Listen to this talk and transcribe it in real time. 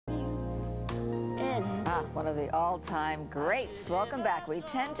Ah, one of the all-time greats. Welcome back. We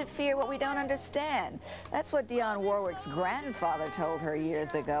tend to fear what we don't understand. That's what Dionne Warwick's grandfather told her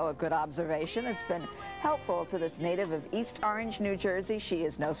years ago. A good observation that's been helpful to this native of East Orange, New Jersey. She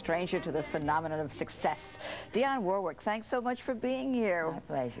is no stranger to the phenomenon of success. Dionne Warwick, thanks so much for being here. My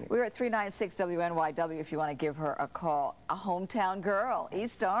pleasure. We're at 396 WNYW if you want to give her a call. A hometown girl,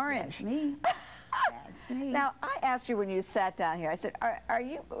 East Orange. That's me. That's me. Now, I asked you when you sat down here, I said, are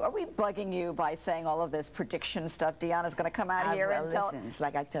we bugging you by saying all of this prediction stuff? Dionne's going to come out here and tell... Listen, it's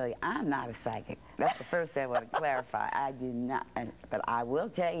like I tell you, I'm not a psychic. That's the first thing I want to clarify. I do not, but I will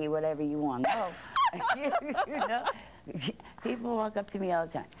tell you whatever you want to know. You know, people walk up to me all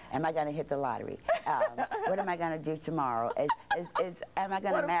the time. Am I going to hit the lottery? What am I going to do tomorrow? Am I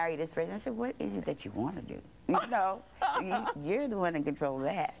going to marry this person? I said, what is it that you want to do? You know, you're the one in control of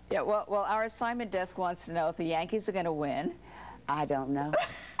that. Yeah, well, our assignment desk wants to know if the Yankees are going to win. I don't know.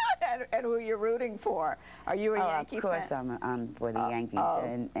 and who you're rooting for. Are you a Yankee fan? Of course I'm for the Yankees,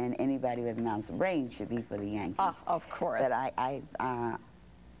 and anybody with an ounce of brain should be for the Yankees. Of course. But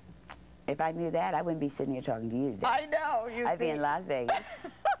if I knew that, I wouldn't be sitting here talking to you today. I know. I'd be in Las Vegas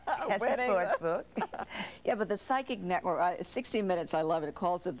at the sports book. Yeah, but the Psychic Network, 60 Minutes, I love it. It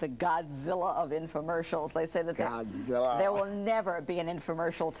calls it the Godzilla of infomercials. They say that there will never be an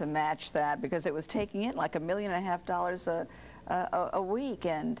infomercial to match that because it was taking in like $1.5 million a week.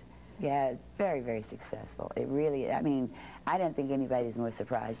 And yeah, it's very, very successful. It really, I mean, I don't think anybody's more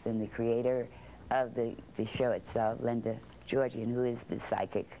surprised than the creator of the show itself, Linda Georgian, who is the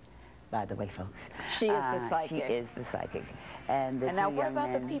psychic. By the way, folks. She is the psychic. She is the psychic. And now what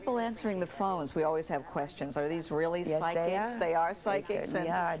about the people answering the phones? We always have questions. Are these really psychics? They are psychics? They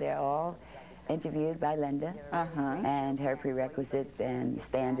certainly are. They're all interviewed by Linda. And her prerequisites and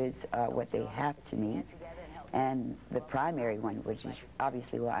standards are what they have to meet. And the primary one, which is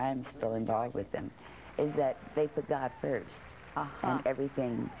obviously why I'm still involved with them, is that they put God first. And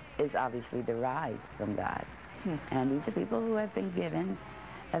everything is obviously derived from God. And these are people who have been given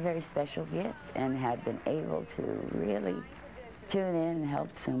a very special gift and have been able to really tune in and help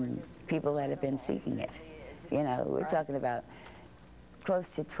some people that have been seeking it. You know, we're talking about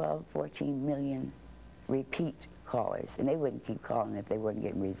close to 12, 14 million repeat callers, and they wouldn't keep calling if they weren't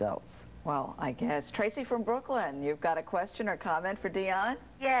getting results. Well, I guess. Tracy from Brooklyn, you've got a question or comment for Dionne?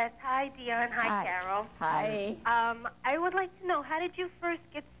 Yes. Hi, Dionne. Hi, Carol. Hi. I would like to know, how did you first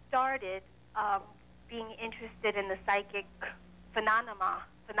get started being interested in the psychic phenomenon?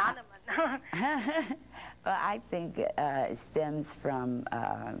 Well, I think it stems from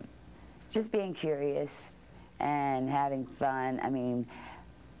just being curious and having fun. I mean,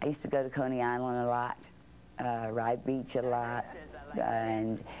 I used to go to Coney Island a lot, Rye Beach a lot,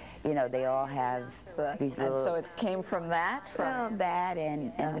 and you know, they all have these little... And so it came from that? Well, that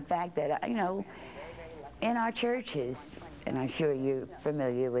and the fact that, you know, in our churches, and I'm sure you're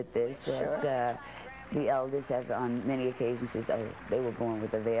familiar with this, that the elders have on many occasions said, oh, they were born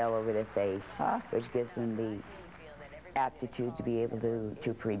with a veil over their face, which gives them the aptitude to be able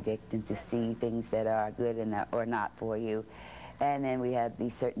to predict and to see things that are good and or not for you. And then we have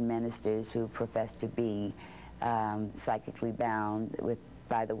these certain ministers who profess to be psychically bound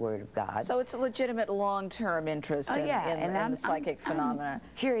by the Word of God. So it's a legitimate long-term interest in the psychic phenomena. I'm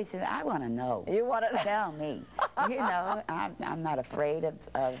curious, and I want to know. You want to tell me. You know, I'm not afraid of...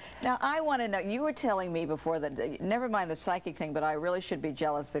 Now, I want to know, you were telling me before that, never mind the psychic thing, but I really should be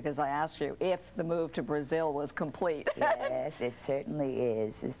jealous because I asked you if the move to Brazil was complete. Yes, it certainly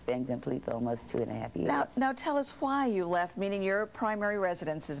is. It's been complete for almost 2.5 years. Now tell us why you left, meaning your primary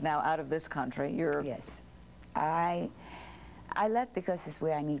residence is now out of this country. Yes. I left because it's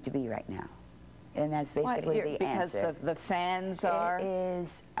where I need to be right now. And that's basically the answer. Because the fans are? It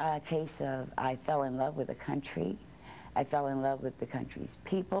is a case of I fell in love with the country. I fell in love with the country's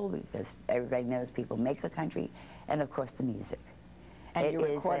people because everybody knows people make a country, and of course the music. And you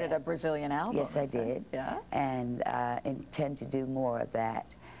recorded a Brazilian album. Yes, I did. Yeah. And intend to do more of that.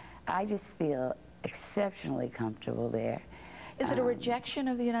 I just feel exceptionally comfortable there. Is it a rejection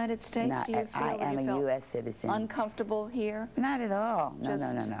of the United States? No, Do you feel I am a U.S. citizen. Uncomfortable here? Not at all. No.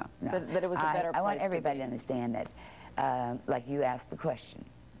 That it was a better place I want everybody to understand that, like you asked the question,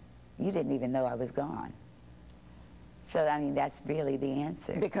 you didn't even know I was gone. So, I mean, that's really the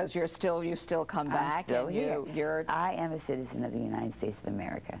answer. Because you still come back. I'm still here. I am a citizen of the United States of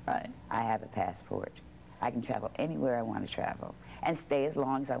America. Right. I have a passport. I can travel anywhere I want to travel and stay as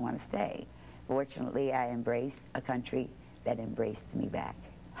long as I want to stay. Fortunately, I embraced a country that embraced me back.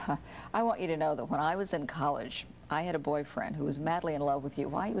 I want you to know that when I was in college, I had a boyfriend who was madly in love with you.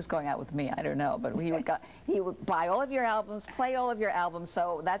 Why he was going out with me, I don't know, but he would buy all of your albums, play all of your albums.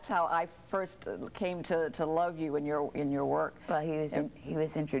 So that's how I first came to love you in your work. Well, he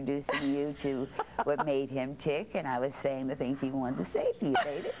was introducing you to what made him tick, and I was saying the things he wanted to say to you,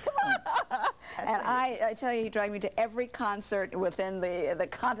 baby. Come on. And I tell you, he dragged me to every concert within the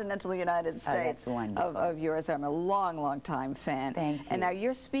continental United States of yours. I'm a long, long time fan. Thank you. And now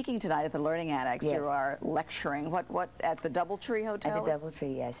you're speaking tonight at the Learning Annex. Yes. You are lecturing. What at the Doubletree Hotel? At the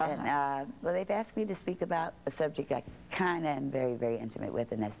Doubletree, yes. And well, they've asked me to speak about a subject I kind of am very, very intimate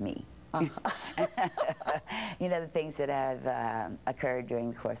with, and that's me. You know, the things that have occurred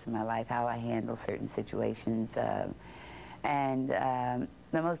during the course of my life, how I handle certain situations, and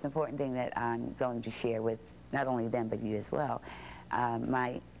the most important thing that I'm going to share with not only them but you as well,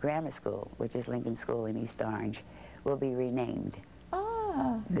 my grammar school, which is Lincoln School in East Orange, will be renamed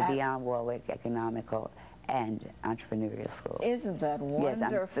the Dionne Warwick Economical and Entrepreneurial School. Isn't that wonderful? Yes,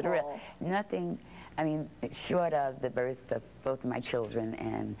 I'm thrilled. Nothing, I mean, short of the birth of both of my children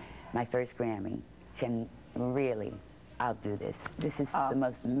and my first Grammy can really outdo this. This is the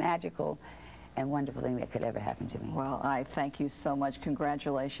most magical and wonderful thing that could ever happen to me. Well, I thank you so much.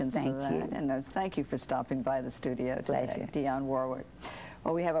 Congratulations for that. Thank you. And thank you for stopping by the studio today, Pleasure. Dionne Warwick.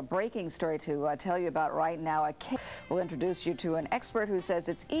 Well, we have a breaking story to tell you about right now. We'll introduce you to an expert who says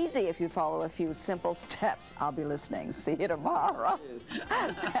it's easy if you follow a few simple steps. I'll be listening. See you tomorrow.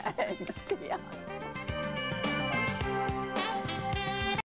 Thanks, Dionne.